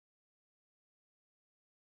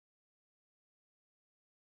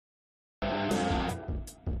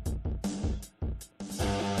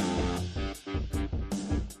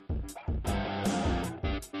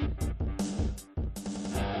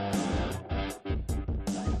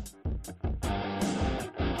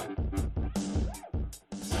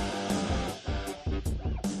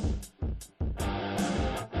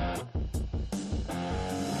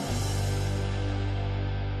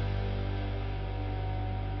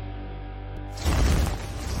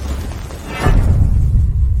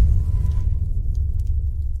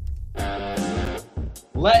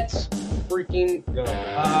Let's freaking go.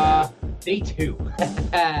 Day 2.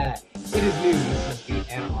 It is news. This is the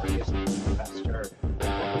Anarchist Investor.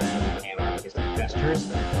 Anarchist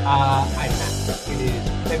Investors. I'm Matt. It is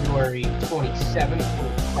February 27th.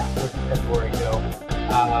 Crap, where did February go?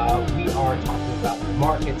 We are talking about the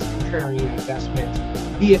markets, contrarian investment,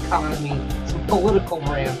 the economy, some political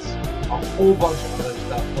rants, a whole bunch of other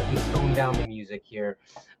stuff, but we tone down the music here.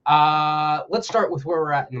 Let's start with where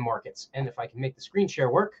we're at in the markets, and if I can make the screen share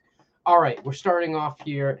work. All right, we're starting off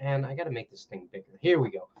here, and I got to make this thing bigger. Here we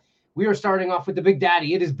go. We are starting off with the big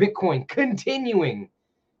daddy. It is Bitcoin continuing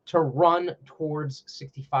to run towards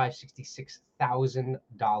 $65,000,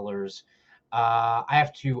 $66,000. I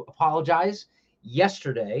have to apologize.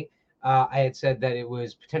 Yesterday, I had said that it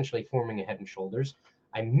was potentially forming a head and shoulders.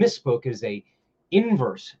 I misspoke as a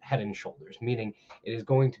inverse head and shoulders, meaning it is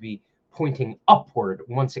going to be pointing upward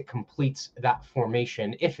once it completes that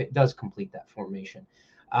formation, if it does complete that formation.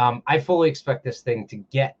 I fully expect this thing to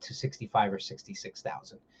get to 65 or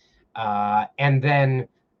 66,000 and then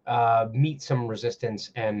meet some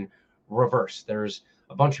resistance and reverse. There's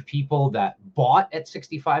a bunch of people that bought at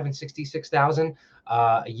 65 and 66,000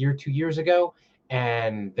 a year, 2 years ago,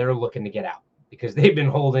 and they're looking to get out because they've been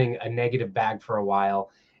holding a negative bag for a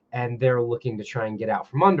while, and they're looking to try and get out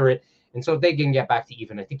from under it. And so if they can get back to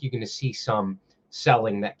even, I think you're going to see some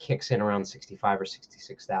selling that kicks in around 65 or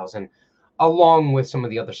 66,000, along with some of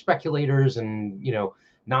the other speculators and,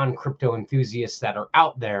 non-crypto enthusiasts that are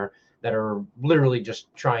out there that are literally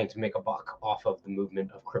just trying to make a buck off of the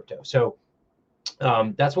movement of crypto. So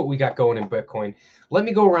that's what we got going in Bitcoin. Let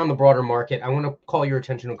me go around the broader market. I want to call your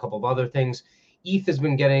attention to a couple of other things.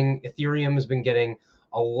 Ethereum has been getting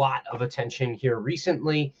a lot of attention here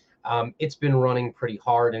recently. It's been running pretty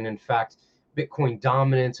hard. And in fact, Bitcoin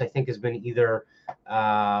dominance, I think, has been either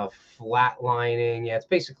flatlining. Yeah, it's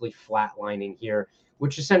basically flatlining here,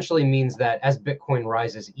 which essentially means that as Bitcoin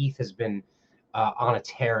rises, ETH has been on a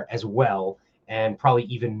tear as well, and probably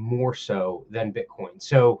even more so than Bitcoin.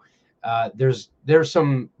 So there's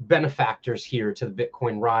some benefactors here to the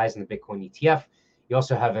Bitcoin rise and the Bitcoin ETF. You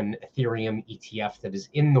also have an Ethereum ETF that is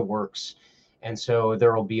in the works. And so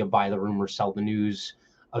there will be a buy the rumor, sell the news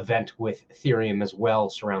event with Ethereum as well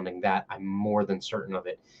surrounding that. I'm more than certain of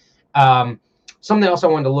it. Something else I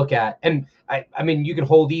wanted to look at, and I mean, you can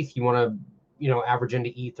hold ETH. You want to, average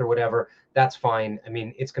into ETH or whatever. That's fine. I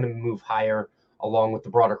mean, it's going to move higher along with the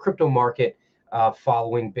broader crypto market,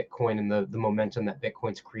 following Bitcoin and the momentum that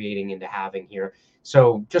Bitcoin's creating into having here.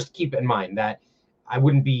 So just keep in mind that I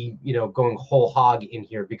wouldn't be, going whole hog in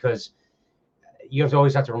here, because you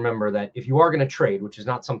always have to remember that if you are going to trade, which is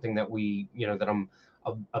not something that we, that I'm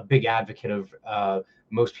a big advocate of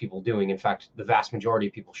most people doing. In fact, the vast majority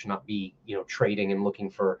of people should not be, trading and looking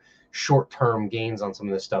for short-term gains on some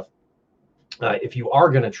of this stuff. If you are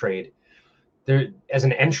going to trade, there as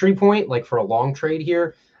an entry point, like for a long trade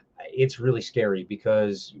here, it's really scary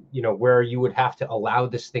because, where you would have to allow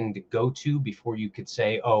this thing to go to before you could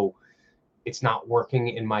say, oh, it's not working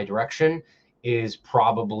in my direction, is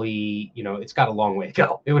probably, it's got a long way to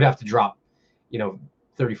go. It would have to drop,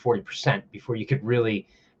 30-40% before you could really,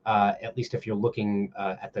 at least if you're looking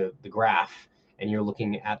at the graph and you're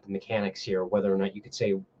looking at the mechanics here, whether or not you could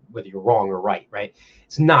say whether you're wrong or right.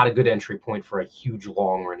 It's not a good entry point for a huge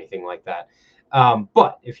long or anything like that.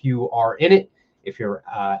 But if you are in it, if you're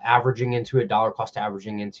averaging into it, dollar cost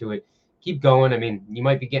averaging into it, keep going. I mean, you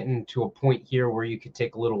might be getting to a point here where you could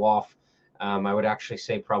take a little off. I would actually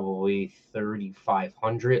say probably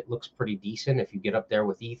 3,500 looks pretty decent if you get up there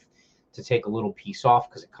with ETH to take a little piece off,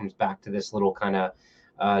 because it comes back to this little kind of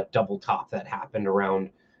double top that happened around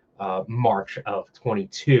March of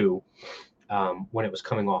 22 when it was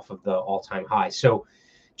coming off of the all-time high. So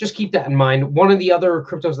just keep that in mind. One of the other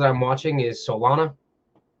cryptos that I'm watching is Solana.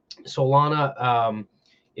 Solana,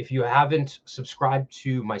 if you haven't subscribed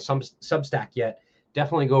to my Substack yet,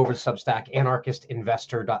 definitely go over to Substack,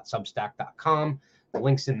 anarchistinvestor.substack.com. The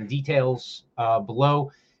link's in the details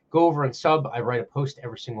below. Go over and sub. I write a post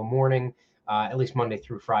every single morning, at least Monday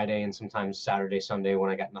through Friday, and sometimes Saturday, Sunday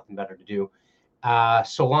when I got nothing better to do.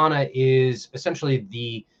 Solana is essentially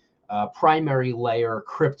the primary layer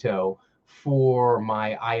crypto for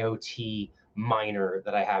my IoT miner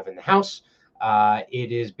that I have in the house.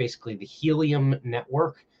 It is basically the Helium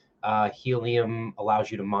network. Helium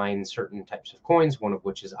allows you to mine certain types of coins, one of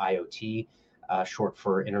which is IoT, short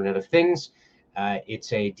for Internet of Things.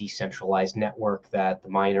 It's a decentralized network that the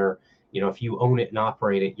miner, if you own it and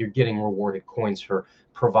operate it, you're getting rewarded coins for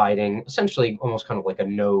providing essentially almost kind of like a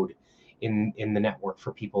node in the network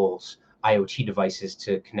for people's IoT devices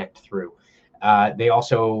to connect through. They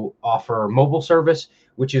also offer mobile service,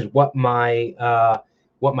 which is what my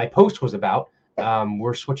what my post was about.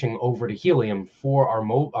 We're switching over to Helium for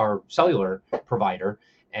our cellular provider,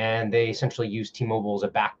 and they essentially use T-Mobile as a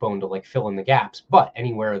backbone to like fill in the gaps. But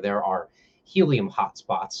anywhere there are Helium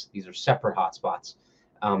hotspots, these are separate hotspots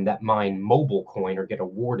that mine mobile coin or get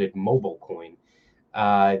awarded mobile coin.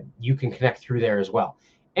 You can connect through there as well.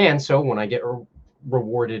 And so when I get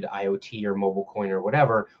rewarded IoT or mobile coin or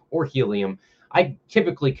whatever, or Helium, I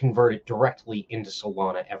typically convert it directly into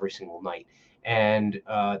Solana every single night. And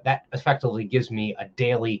that effectively gives me a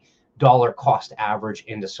daily dollar cost average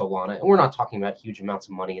into Solana. And we're not talking about huge amounts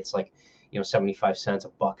of money. It's like, 75 cents, a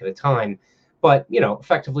buck at a time. But,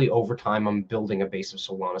 effectively over time, I'm building a base of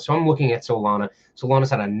Solana. So I'm looking at Solana.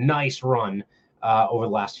 Solana's had a nice run over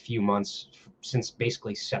the last few months, since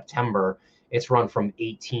basically September. It's run from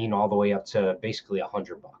 18 all the way up to basically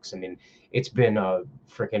 $100. I mean, it's been a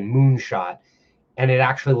freaking moonshot, and it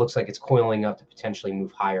actually looks like it's coiling up to potentially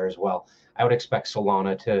move higher as well. I would expect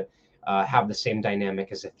Solana to have the same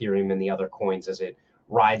dynamic as Ethereum and the other coins as it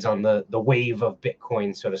rides on the wave of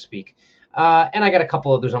Bitcoin, so to speak. And I got a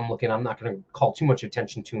couple others I'm looking. I'm not going to call too much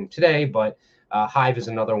attention to them today, but Hive is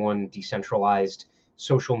another one, decentralized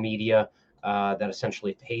social media that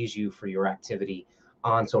essentially pays you for your activity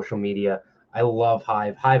on social media. I love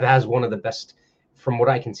Hive. Hive has one of the best, from what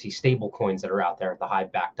I can see, stable coins that are out there, the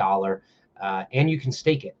Hive backed dollar, and you can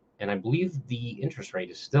stake it. And I believe the interest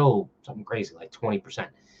rate is still something crazy, like 20%.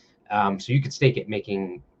 So you could stake it,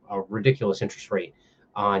 making a ridiculous interest rate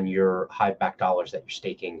on your Hive backed dollars that you're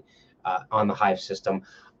staking on the Hive system.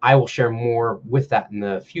 I will share more with that in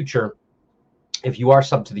the future. If you are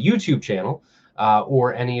sub to the YouTube channel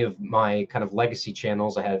or any of my kind of legacy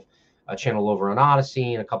channels, I have a channel over on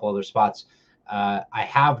Odyssey and a couple other spots. I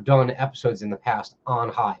have done episodes in the past on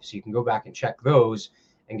Hive, so you can go back and check those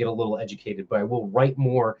and get a little educated. But I will write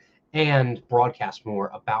more and broadcast more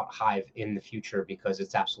about Hive in the future, because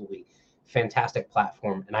it's absolutely fantastic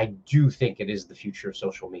platform, and I do think it is the future of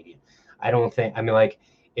social media. Like,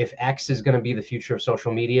 if X is going to be the future of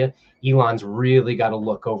social media, Elon's really got to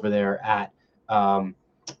look over there at Hive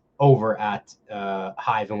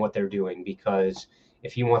and what they're doing, because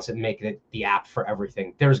if he wants to make it the app for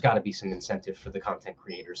everything, there's got to be some incentive for the content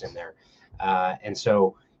creators in there. And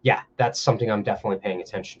so, yeah, that's something I'm definitely paying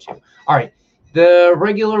attention to. All right, the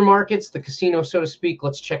regular markets, the casino, so to speak,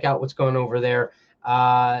 let's check out what's going over there.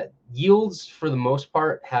 Yields, for the most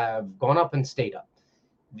part, have gone up and stayed up.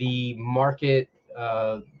 The market,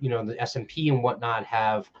 the S&P and whatnot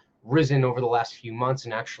have risen over the last few months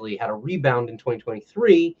and actually had a rebound in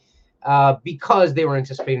 2023 because they were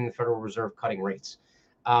anticipating the Federal Reserve cutting rates.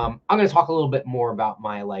 I'm going to talk a little bit more about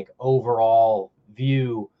my overall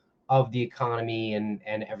view of the economy and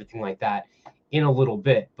everything like that in a little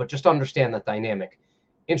bit, but just understand that dynamic.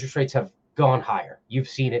 Interest rates have gone higher. You've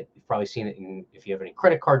seen it. You've probably seen it if you have any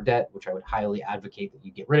credit card debt, which I would highly advocate that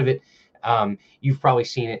you get rid of it. You've probably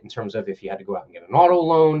seen it in terms of if you had to go out and get an auto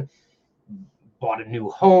loan, bought a new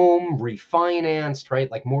home, refinanced, right?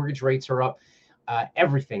 Like, mortgage rates are up.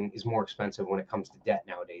 Everything is more expensive when it comes to debt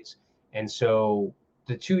nowadays. And so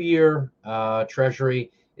the 2-year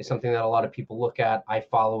treasury is something that a lot of people look at. I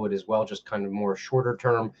follow it as well, just kind of more shorter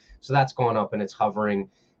term. So that's gone up, and it's hovering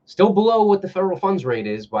still below what the federal funds rate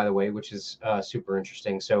is, by the way, which is super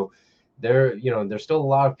interesting. So there's still a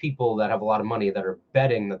lot of people that have a lot of money that are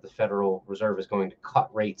betting that the Federal Reserve is going to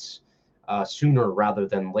cut rates sooner rather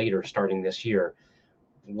than later, starting this year.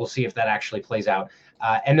 We'll see if that actually plays out.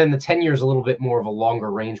 And then the 10-year is a little bit more of a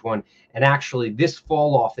longer range one. And actually, this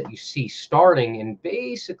fall off that you see starting in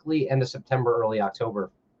basically end of September, early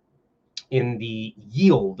October, in the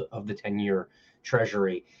yield of the 10-year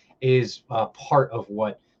treasury is part of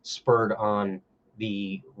what spurred on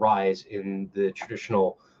the rise in the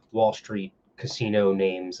traditional Wall Street casino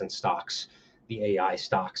names and stocks, the AI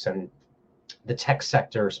stocks and the tech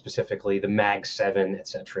sector, specifically the Mag 7, et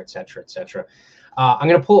cetera, et cetera, et cetera. I'm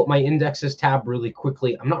going to pull up my indexes tab really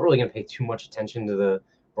quickly. I'm not really going to pay too much attention to the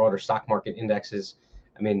broader stock market indexes.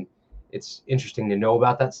 I mean, it's interesting to know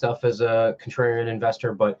about that stuff as a contrarian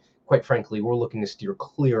investor, but quite frankly, we're looking to steer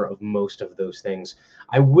clear of most of those things.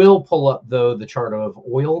 I will pull up, though, the chart of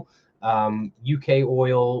oil, UK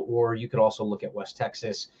oil, or you could also look at West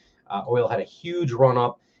Texas. Oil had a huge run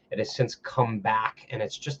up. It has since come back, and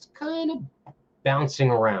it's just kind of bouncing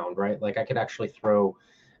around, right? Like, I could actually throw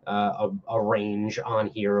a range on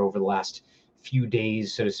here over the last few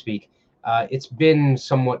days, so to speak. It's been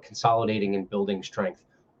somewhat consolidating and building strength,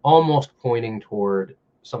 almost pointing toward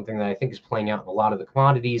something that I think is playing out in a lot of the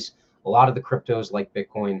commodities, a lot of the cryptos like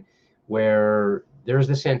Bitcoin, where there's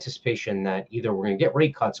this anticipation that either we're going to get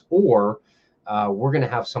rate cuts or we're going to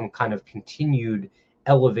have some kind of continued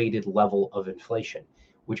elevated level of inflation.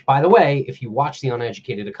 which, by the way, if you watch The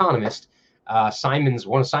Uneducated Economist,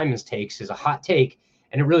 one of Simon's takes is a hot take,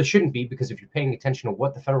 and it really shouldn't be, because if you're paying attention to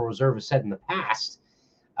what the Federal Reserve has said in the past,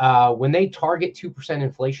 when they target 2%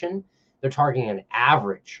 inflation, they're targeting an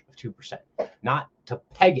average of 2%, not to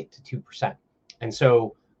peg it to 2%. And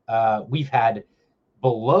so we've had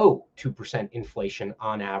below 2% inflation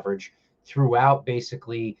on average throughout,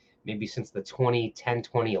 basically maybe since the 2010,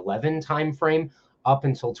 2011 timeframe up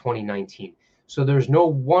until 2019. So there's no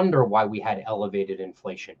wonder why we had elevated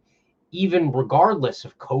inflation. Even regardless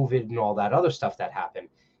of COVID and all that other stuff that happened,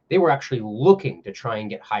 they were actually looking to try and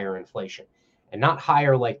get higher inflation, and not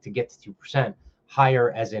higher like to get to 2%,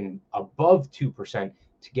 higher as in above 2%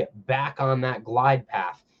 to get back on that glide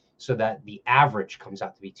path so that the average comes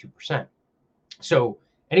out to be 2%. So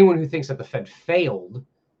anyone who thinks that the Fed failed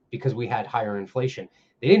because we had higher inflation,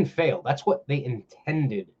 they didn't fail. That's what they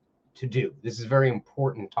intended to do. This is a very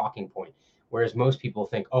important talking point. Whereas most people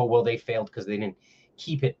think, oh, well, they failed because they didn't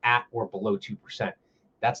keep it at or below 2%.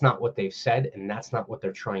 That's not what they've said, and that's not what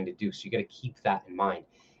they're trying to do. So you got to keep that in mind.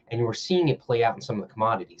 And we're seeing it play out in some of the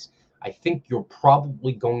commodities. I think you're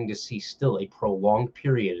probably going to see still a prolonged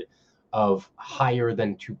period of higher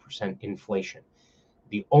than 2% inflation.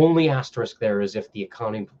 The only asterisk there is if the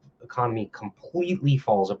economy completely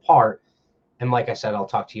falls apart. And like I said, I'll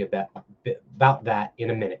talk to you about that in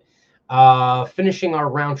a minute. Finishing our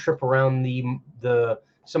round trip around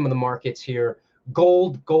some of the markets here.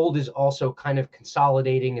 Gold is also kind of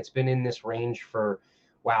consolidating. It's been in this range for,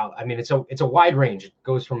 wow. I mean, it's a wide range. It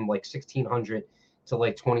goes from like 1,600 to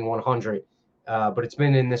like 2,100, but it's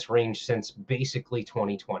been in this range since basically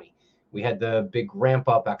 2020. We had the big ramp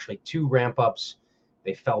up, actually 2 ramp ups.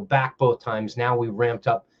 They fell back both times. Now we ramped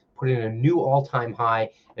up, put in a new all-time high.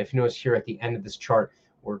 And if you notice here at the end of this chart,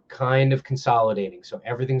 we're kind of consolidating. So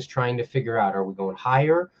everything's trying to figure out, are we going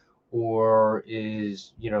higher, or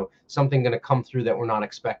is, something going to come through that we're not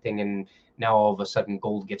expecting? And now all of a sudden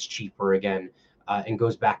gold gets cheaper again and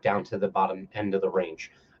goes back down to the bottom end of the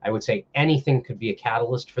range. I would say anything could be a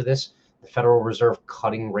catalyst for this. The Federal Reserve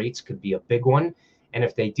cutting rates could be a big one. And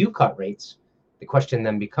if they do cut rates, the question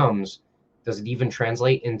then becomes, does it even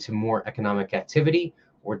translate into more economic activity,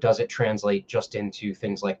 or does it translate just into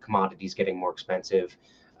things like commodities getting more expensive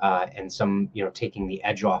and some, taking the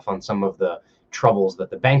edge off on some of the troubles that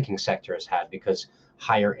the banking sector has had, because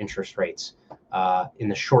higher interest rates in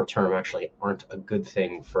the short term actually aren't a good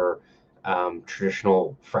thing for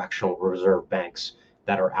traditional fractional reserve banks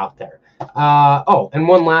that are out there. And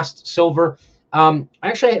one last, silver. I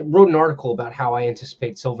actually wrote an article about how I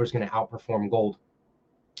anticipate silver is going to outperform gold.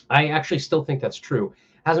 I actually still think that's true.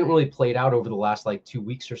 Hasn't really played out over the last 2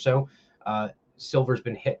 weeks or so. Silver's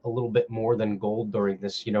been hit a little bit more than gold during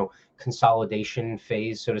this, consolidation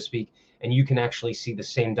phase, so to speak. And you can actually see the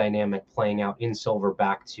same dynamic playing out in silver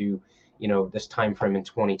back to, this time frame in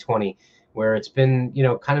 2020, where it's been,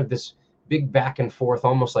 kind of this big back and forth,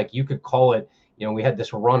 almost like you could call it, we had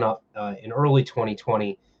this run up in early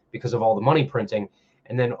 2020 because of all the money printing.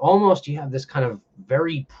 And then almost you have this kind of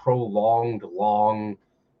very prolonged, long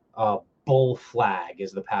bull flag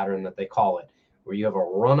is the pattern that they call it, where you have a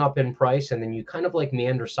run up in price and then you kind of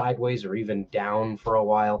meander sideways or even down for a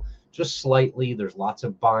while, just slightly. There's lots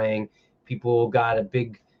of buying. People got a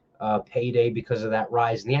big payday because of that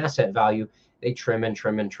rise in the asset value. They trim and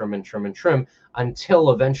trim and trim and trim and trim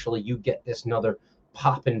until eventually you get this another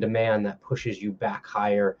pop in demand that pushes you back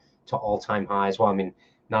higher to all-time highs. Well, I mean,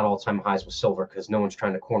 not all-time highs with silver, because no one's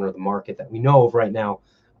trying to corner the market that we know of right now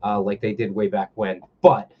like they did way back when.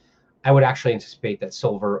 But I would actually anticipate that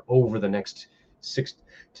silver over the next 6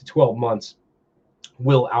 to 12 months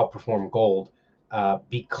will outperform gold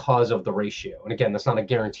because of the ratio. And again, that's not a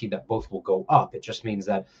guarantee that both will go up. It just means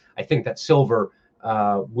that I think that silver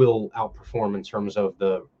will outperform in terms of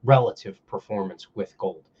the relative performance with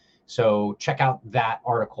gold. So check out that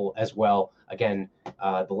article as well. Again,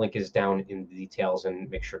 the link is down in the details, and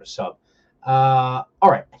make sure to sub. All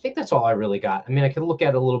right, I think that's all I really got. I mean, I could look at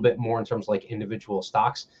it a little bit more in terms of individual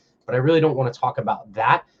stocks, but I really don't want to talk about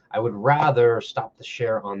that. I would rather stop the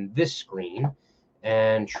share on this screen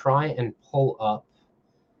and try and pull up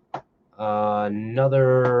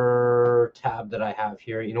another tab that I have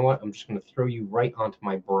here. You know what? I'm just going to throw you right onto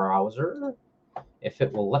my browser, if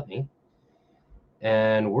it will let me.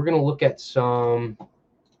 And we're going to look at some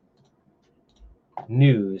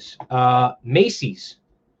news. Macy's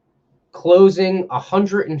closing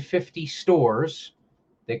 150 stores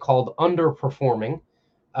they called underperforming.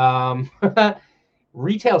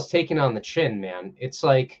 Retail's taking on the chin, man. It's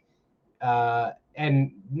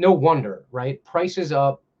and no wonder, right? Prices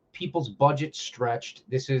up, people's budgets stretched.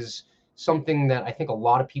 This is something that I think a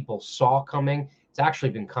lot of people saw coming. It's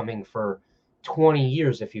actually been coming for 20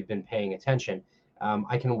 years if you've been paying attention.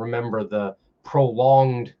 I can remember the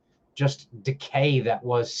prolonged just decay that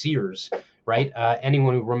was Sears, right?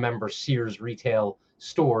 Anyone who remembers Sears retail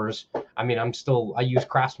stores, I mean, I use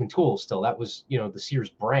Craftsman tools still. That was, the Sears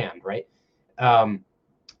brand, right? Um,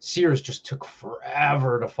 Sears just took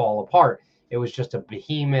forever to fall apart. It was just a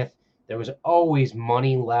behemoth. There was always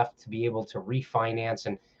money left to be able to refinance,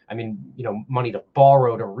 and I mean, money to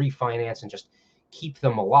borrow to refinance and just keep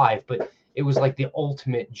them alive. But it was like the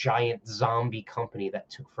ultimate giant zombie company that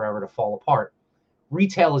took forever to fall apart.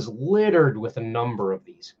 Retail is littered with a number of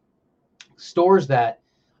these stores that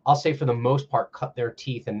I'll say for the most part cut their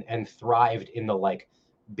teeth and thrived in the like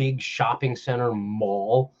big shopping center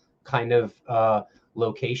mall kind of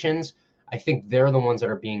locations. I think they're the ones that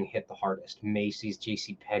are being hit the hardest. Macy's,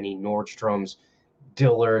 JCPenney, Nordstrom's,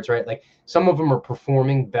 Dillard's, right? Like some of them are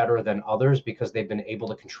performing better than others because they've been able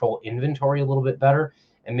to control inventory a little bit better.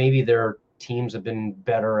 And maybe their teams have been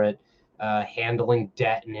better at handling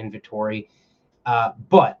debt and inventory.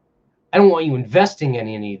 But I don't want you investing in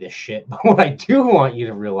any of this shit. But what I do want you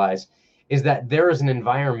to realize is that there is an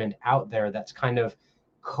environment out there that's kind of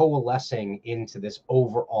coalescing into this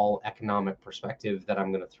overall economic perspective that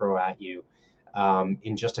I'm going to throw at you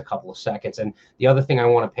in just a couple of seconds. And the other thing I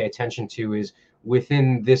want to pay attention to is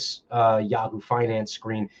within this Yahoo Finance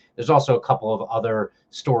screen, there's also a couple of other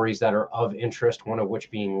stories that are of interest, one of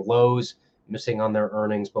which being Lowe's missing on their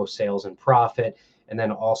earnings, both sales and profit, and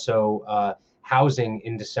then also housing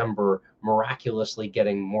in December miraculously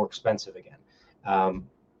getting more expensive again,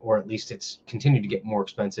 or at least it's continued to get more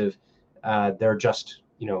expensive. They're just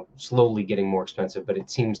slowly getting more expensive, but it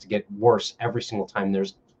seems to get worse every single time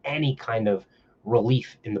there's any kind of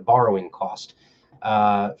relief in the borrowing cost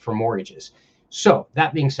for mortgages. So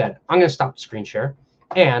that being said, I'm going to stop the screen share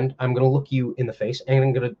and I'm going to look you in the face and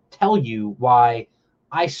I'm going to tell you why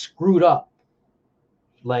I screwed up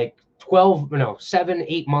like 7,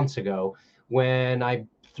 8 months ago when I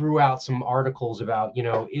threw out some articles about,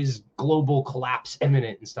 is global collapse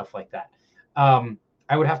imminent and stuff like that.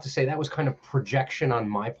 I would have to say that was kind of projection on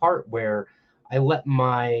my part where I let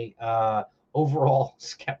my overall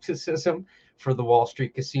skepticism for the Wall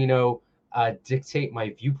Street casino dictate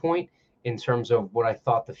my viewpoint in terms of what I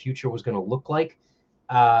thought the future was going to look like.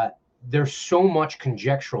 There's so much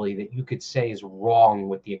conjecturally that you could say is wrong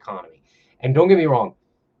with the economy. And don't get me wrong,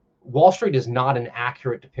 Wall Street is not an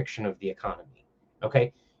accurate depiction of the economy,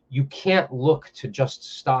 okay? You can't look to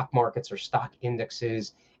just stock markets or stock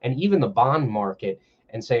indexes and even the bond market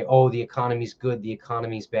and say, oh, the economy's good, the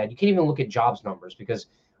economy's bad. You can't even look at jobs numbers because,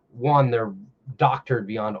 one, they're doctored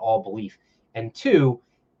beyond all belief. And two,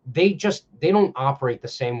 they don't operate the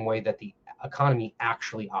same way that the economy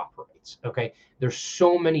actually operates, okay? There's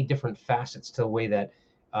so many different facets to the way that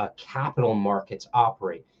capital markets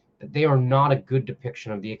operate that they are not a good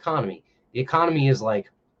depiction of the economy. The economy is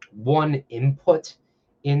like one input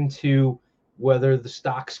into whether the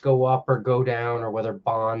stocks go up or go down or whether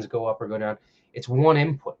bonds go up or go down. It's one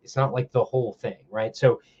input. It's not like the whole thing, right?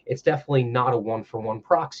 So it's definitely not a one-for-one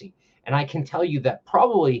proxy. And I can tell you that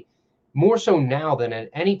probably more so now than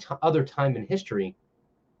at any other time in history,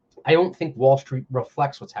 I don't think Wall Street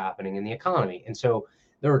reflects what's happening in the economy. And so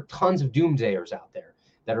there are tons of doomsayers out there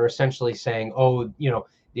that are essentially saying, oh,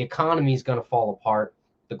 the economy is going to fall apart.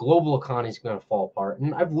 The global economy is going to fall apart.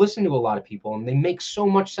 And I've listened to a lot of people and they make so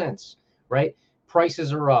much sense, right?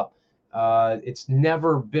 Prices are up. It's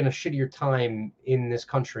never been a shittier time in this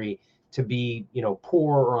country to be,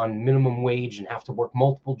 poor or on minimum wage and have to work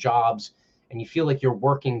multiple jobs. And you feel like you're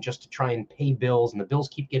working just to try and pay bills and the bills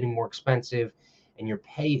keep getting more expensive and your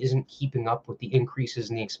pay isn't keeping up with the increases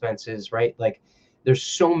in the expenses, right? Like there's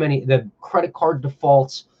so many, the credit card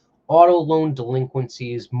defaults, auto loan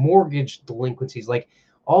delinquencies, mortgage delinquencies, like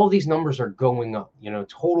all these numbers are going up.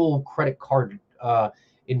 Total credit card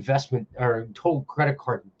investment or total credit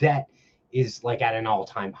card debt is like at an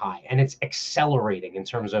all-time high, and it's accelerating in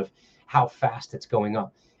terms of how fast it's going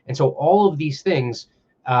up. And so all of these things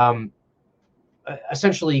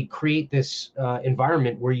essentially create this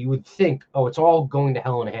environment where you would think, oh, it's all going to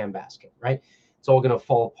hell in a handbasket, right? It's all going to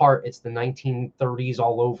fall apart. It's the 1930s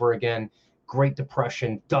all over again. Great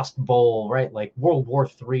Depression, Dust Bowl, right? Like World War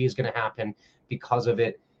III is going to happen because of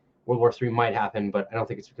it. World War III might happen, but I don't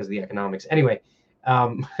think it's because of the economics. Anyway,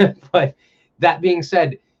 but that being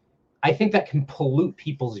said, I think that can pollute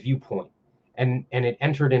people's viewpoint, and it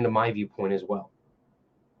entered into my viewpoint as well.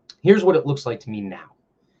 Here's what it looks like to me now.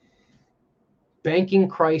 Banking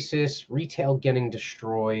crisis, retail getting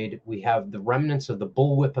destroyed. We have the remnants of the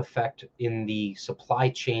bullwhip effect in the supply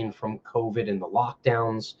chain from COVID and the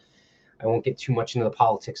lockdowns. I won't get too much into the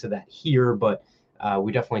politics of that here, but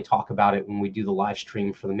We definitely talk about it when we do the live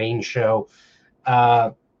stream for the main show.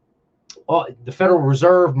 The Federal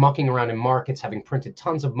Reserve mucking around in markets, having printed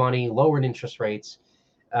tons of money, lowered interest rates.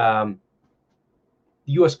 The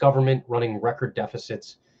U.S. government running record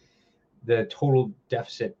deficits, the total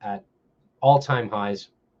deficit at all-time highs,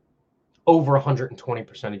 over 120% of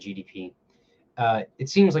GDP. It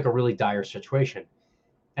seems like a really dire situation.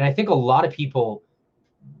 And I think a lot of people,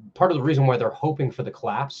 part of the reason why they're hoping for the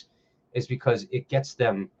collapse is because it gets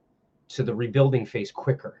them to the rebuilding phase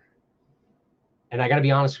quicker. And I got to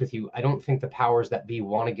be honest with you, I don't think the powers that be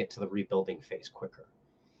want to get to the rebuilding phase quicker.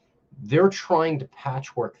 They're trying to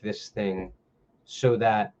patchwork this thing so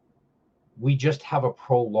that we just have a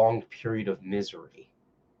prolonged period of misery.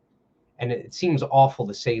 And it seems awful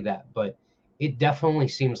to say that, but it definitely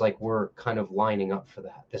seems like we're kind of lining up for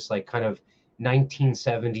that. This like kind of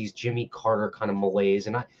 1970s Jimmy Carter kind of malaise.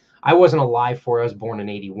 And I wasn't alive for it. I was born in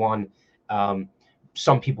 81.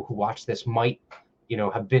 Some people who watch this might,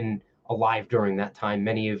 have been alive during that time,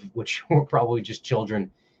 many of which were probably just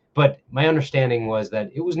children. But my understanding was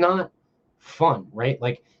that it was not fun, right?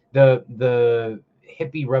 Like the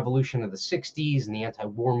hippie revolution of the 60s and the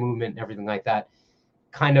anti-war movement and everything like that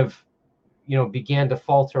kind of, began to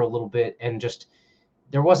falter a little bit, and just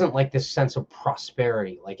there wasn't like this sense of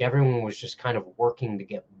prosperity. Like everyone was just kind of working to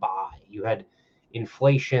get by. You had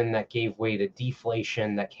inflation that gave way to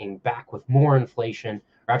deflation that came back with more inflation,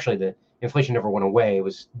 or actually the inflation never went away. It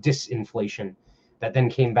was disinflation that then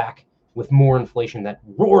came back with more inflation that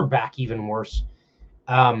roared back even worse.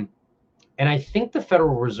 And I think the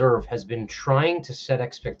Federal Reserve has been trying to set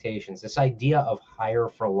expectations. This idea of higher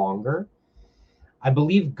for longer, I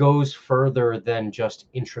believe, goes further than just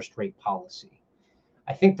interest rate policy.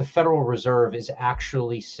 I think the Federal Reserve is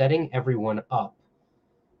actually setting everyone up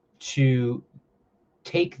to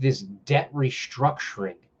take this debt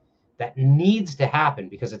restructuring that needs to happen,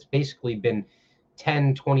 because it's basically been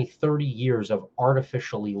 10, 20, 30 years of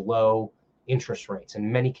artificially low interest rates.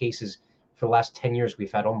 In many cases, for the last 10 years,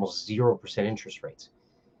 we've had almost 0% interest rates.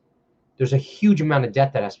 There's a huge amount of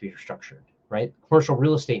debt that has to be restructured, right? Commercial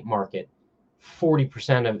real estate market,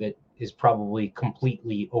 40% of it is probably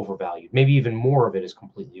completely overvalued. Maybe even more of it is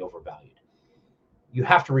completely overvalued. You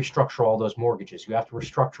have to restructure all those mortgages. You have to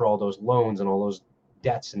restructure all those loans and all those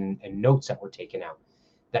debts and notes that were taken out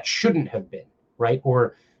that shouldn't have been, right?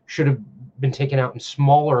 Or should have been taken out in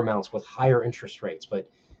smaller amounts with higher interest rates, but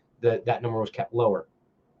that number was kept lower.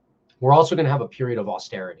 We're also going to have a period of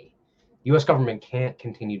austerity. The U.S. government can't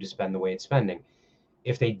continue to spend the way it's spending.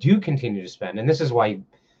 If they do continue to spend, and this is why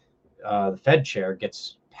the Fed chair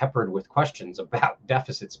gets peppered with questions about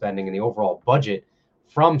deficit spending and the overall budget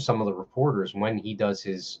from some of the reporters when he does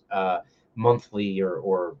his monthly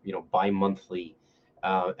or bi-monthly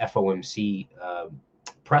FOMC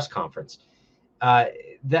press conference.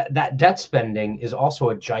 That debt spending is also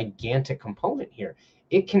a gigantic component here.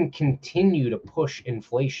 It can continue to push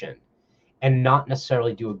inflation and not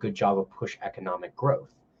necessarily do a good job of push economic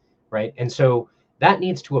growth, right? And so that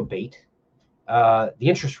needs to abate. The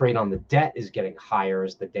interest rate on the debt is getting higher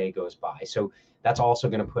as the day goes by. So that's also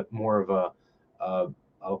going to put more of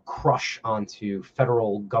a crush onto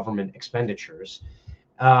federal government expenditures.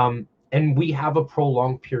 And we have a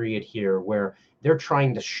prolonged period here where they're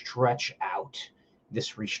trying to stretch out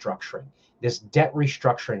this restructuring, this debt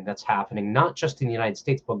restructuring that's happening, not just in the United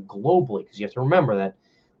States, but globally, because you have to remember that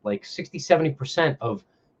like 60-70% of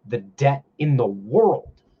the debt in the world,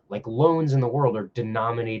 like loans in the world, are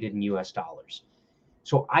denominated in US dollars.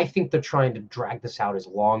 So I think they're trying to drag this out as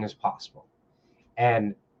long as possible.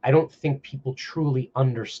 And I don't think people truly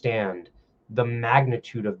understand the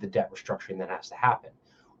magnitude of the debt restructuring that has to happen.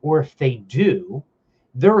 Or if they do,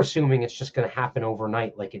 they're assuming it's just going to happen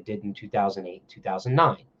overnight like it did in 2008,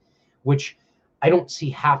 2009, which I don't see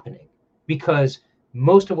happening, because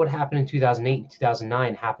most of what happened in 2008 and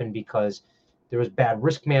 2009 happened because there was bad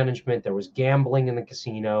risk management, there was gambling in the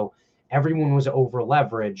casino, everyone was over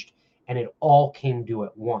leveraged, and it all came due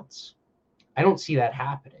at once. I don't see that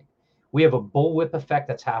happening. We have a bullwhip effect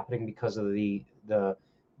that's happening because of the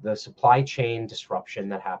supply chain disruption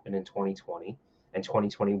that happened in 2020 and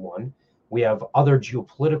 2021. We have other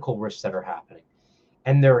geopolitical risks that are happening,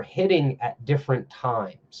 and they're hitting at different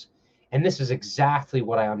times. And this is exactly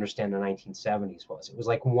what I understand the 1970s was. It was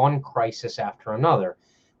like one crisis after another,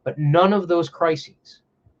 but none of those crises,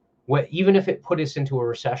 even if it put us into a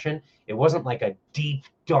recession, it wasn't like a deep,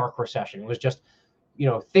 dark recession. It was just,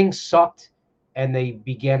 things sucked and they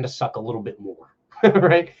began to suck a little bit more,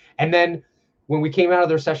 right? And then when we came out of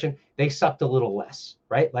the recession, they sucked a little less,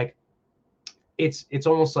 right? Like it's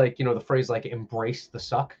almost like, the phrase like embrace the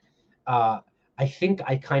suck. I think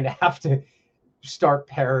I kind of have to start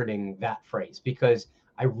parroting that phrase, because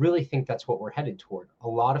I really think that's what we're headed toward. A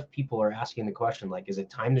lot of people are asking the question, like, is it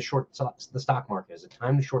time to short the stock market? Is it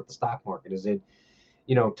time to short the stock market? Is it,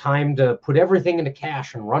 time to put everything into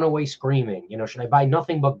cash and run away screaming? Should I buy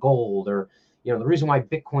nothing but gold? Or, the reason why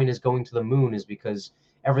Bitcoin is going to the moon is because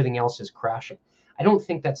everything else is crashing. I don't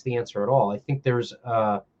think that's the answer at all. I think there's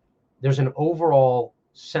an overall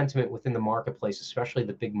sentiment within the marketplace, especially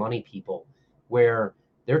the big money people, where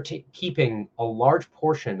they're keeping a large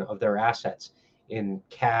portion of their assets in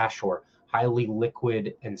cash or highly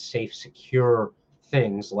liquid and safe, secure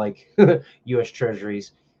things like U.S.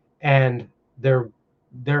 Treasuries, and they're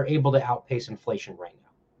able to outpace inflation right now.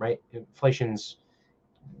 Right? Inflation's,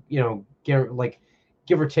 like,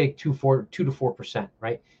 give or take 2 to 4%.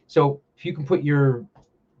 Right? So if you can put your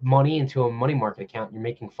money into a money market account, you're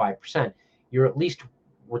making 5%, you're at least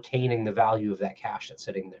retaining the value of that cash that's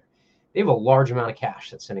sitting there. They have a large amount of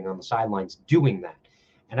cash that's sitting on the sidelines doing that.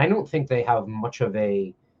 And I don't think they have much of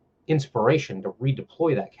a inspiration to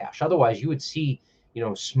redeploy that cash. Otherwise, you would see,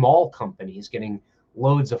 small companies getting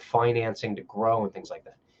loads of financing to grow and things like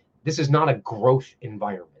that. This is not a growth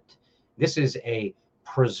environment. This is a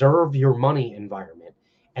preserve your money environment.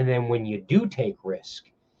 And then when you do take risk,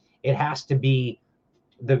 it has to be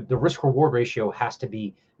the risk reward ratio has to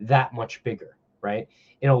be that much bigger, right?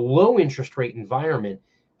 In a low interest rate environment,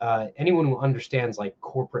 anyone who understands like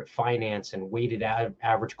corporate finance and weighted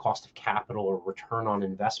average cost of capital or return on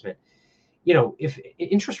investment, if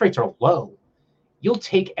interest rates are low, you'll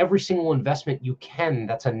take every single investment you can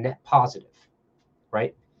that's a net positive,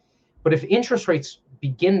 right? But if interest rates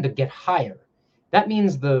begin to get higher, that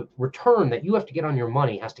means the return that you have to get on your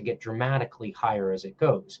money has to get dramatically higher as it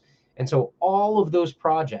goes. And so all of those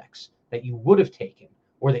projects that you would have taken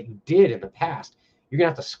or that you did in the past, you're going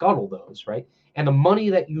to have to scuttle those, right? And the money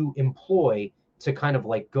that you employ to kind of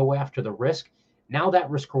like go after the risk, now that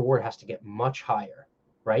risk reward has to get much higher,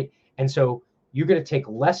 right? And so you're going to take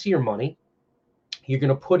less of your money. You're going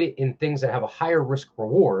to put it in things that have a higher risk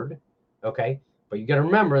reward, okay? But you got to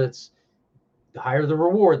remember that's the higher the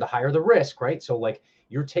reward, the higher the risk, right? So like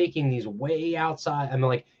you're taking these way outside. I mean,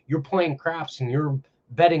 like you're playing craps and you're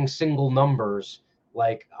betting single numbers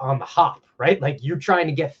like on the hop, right? Like you're trying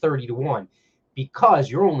to get 30 to 1 because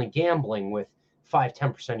you're only gambling with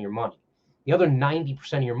 5-10% of your money. The other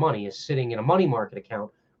 90% of your money is sitting in a money market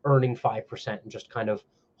account earning 5% and just kind of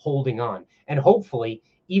holding on. And hopefully,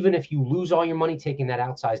 even if you lose all your money taking that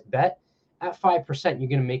outsized bet, at 5%, you're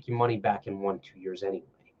going to make your money back in 1-2 years anyway,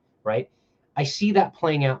 right? I see that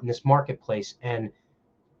playing out in this marketplace, and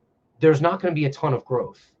there's not going to be a ton of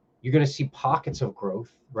growth. You're going to see pockets of growth,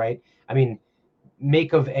 right? I mean,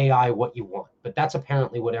 make of AI what you want, but that's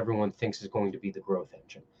apparently what everyone thinks is going to be the growth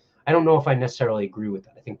engine. I don't know if I necessarily agree with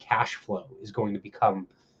that. I think cash flow is going to become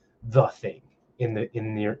the thing in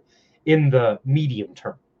the medium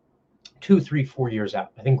term, 2, 3, 4 years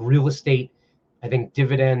out. I think real estate, I think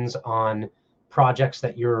dividends on projects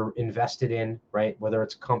that you're invested in, right? Whether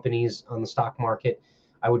it's companies on the stock market,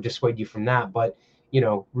 I would dissuade you from that. But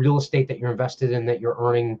real estate that you're invested in, that you're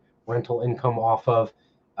earning rental income off of,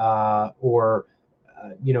 or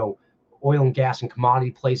oil and gas and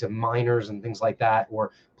commodity plays and miners and things like that,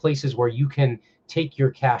 or places where you can take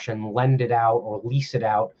your cash and lend it out or lease it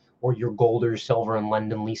out, or your gold or your silver and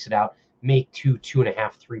lend and lease it out, make 2.5,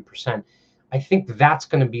 3%. I think that's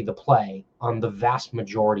going to be the play on the vast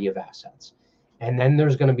majority of assets. And then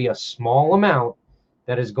there's going to be a small amount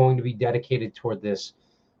that is going to be dedicated toward this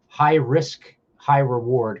high risk, high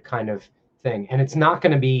reward kind of thing. And it's not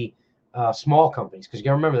going to be small companies, because you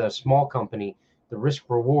got to remember that a small company, the risk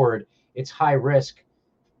reward, it's high risk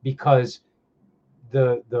because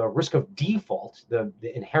the risk of default, the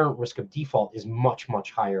inherent risk of default is much,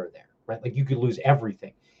 much higher there, right? Like you could lose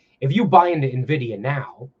everything. If you buy into NVIDIA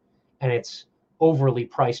now and it's overly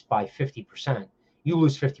priced by 50%, you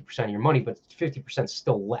lose 50% of your money, but 50% is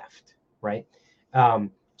still left, right?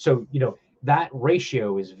 So, that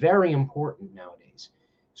ratio is very important nowadays.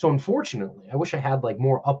 So unfortunately, I wish I had like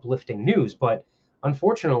more uplifting news, but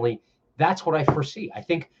unfortunately, that's what I foresee. I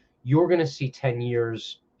think you're going to see 10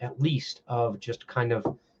 years at least of just kind of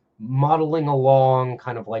muddling along,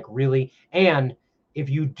 kind of like really. And if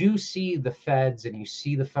you do see the feds and you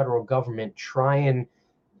see the federal government try and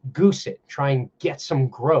goose it, try and get some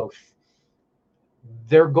growth,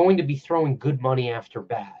 they're going to be throwing good money after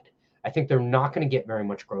bad. I think they're not going to get very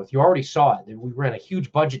much growth. You already saw it. We ran a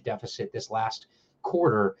huge budget deficit this last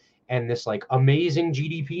quarter, and this like amazing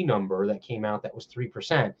GDP number that came out that was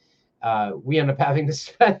 3%. We end up having to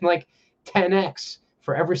spend like 10x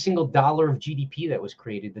for every single dollar of GDP that was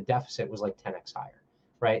created. The deficit was like 10x higher,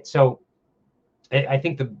 right? So I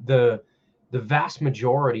think the the vast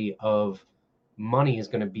majority of money is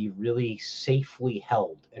going to be really safely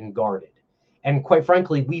held and guarded. And quite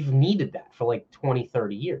frankly, we've needed that for like 20,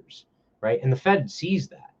 30 years, right? And the Fed sees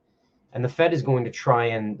that. And the Fed is going to try,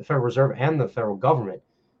 and the Federal Reserve and the federal government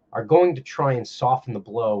are going to try and soften the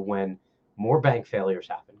blow when more bank failures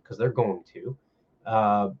happen, because they're going to,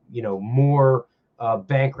 more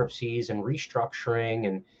bankruptcies and restructuring,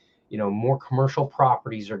 and, more commercial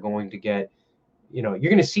properties are going to get, you're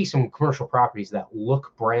going to see some commercial properties that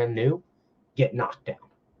look brand new get knocked down.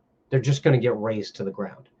 They're just going to get razed to the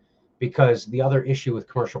ground, because the other issue with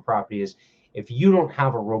commercial property is if you don't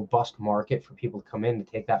have a robust market for people to come in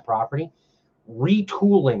to take that property,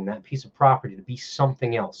 retooling that piece of property to be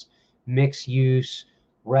something else, mixed use,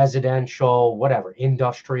 residential, whatever,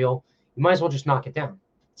 industrial, you might as well just knock it down.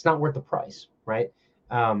 It's not worth the price, right?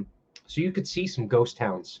 So you could see some ghost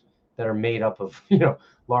towns that are made up of,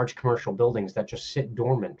 large commercial buildings that just sit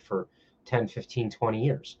dormant for 10, 15, 20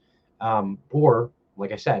 years. Or,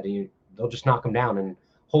 like I said, they'll just knock them down and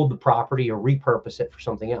hold the property or repurpose it for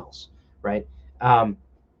something else, right?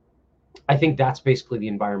 I think that's basically the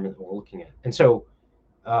environment that we're looking at. And so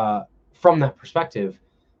from that perspective,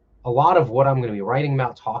 a lot of what I'm going to be writing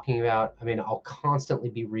about, talking about, I'll constantly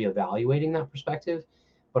be reevaluating that perspective,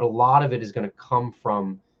 but a lot of it is going to come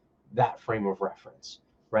from that frame of reference,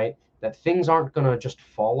 right? That things aren't going to just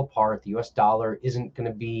fall apart. The US dollar isn't going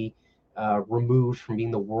to be removed from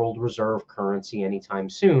being the world reserve currency anytime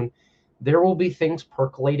soon. There will be things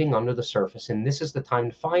percolating under the surface, and this is the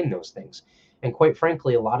time to find those things. And quite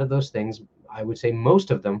frankly, a lot of those things, I would say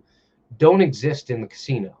most of them, don't exist in the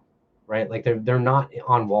casino, right? Like they're not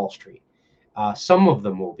on Wall Street. Some of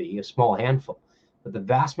them will be, a small handful, but the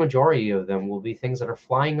vast majority of them will be things that are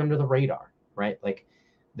flying under the radar, right? Like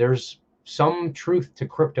there's some truth to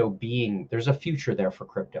crypto being, there's a future there for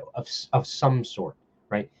crypto of some sort,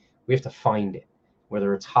 right? We have to find it,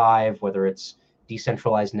 whether it's Hive, whether it's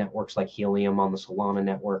decentralized networks like Helium on the Solana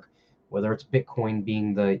network, whether it's Bitcoin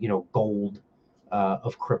being the gold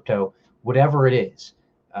of crypto, whatever it is,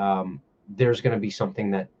 there's going to be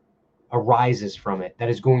something that arises from it that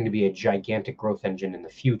is going to be a gigantic growth engine in the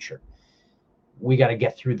future. We got to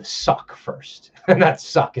get through the suck first, and that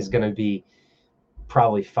suck is going to be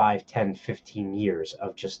probably 5, 10, 15 years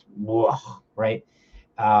of just right?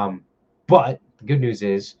 But the good news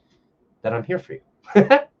is that I'm here for you,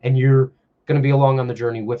 and you're going to be along on the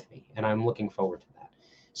journey with me, and I'm looking forward to that.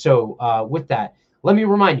 So with that, let me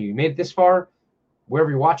remind you, you made it this far, wherever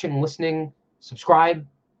you're watching and listening, subscribe,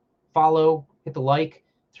 follow, hit the like,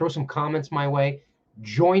 throw some comments my way.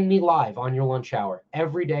 Join me live on your lunch hour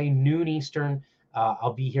every day, noon Eastern.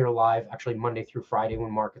 I'll be here live, actually Monday through Friday when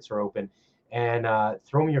markets are open. And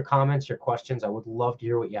throw me your comments, your questions. I would love to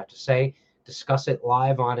hear what you have to say. Discuss it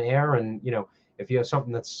live on air. And, if you have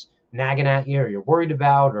something that's nagging at you or you're worried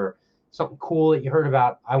about or something cool that you heard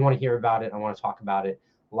about, I want to hear about it. I want to talk about it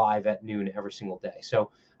live at noon every single day. So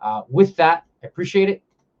with that, I appreciate it.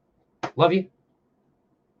 Love you.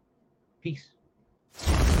 Peace.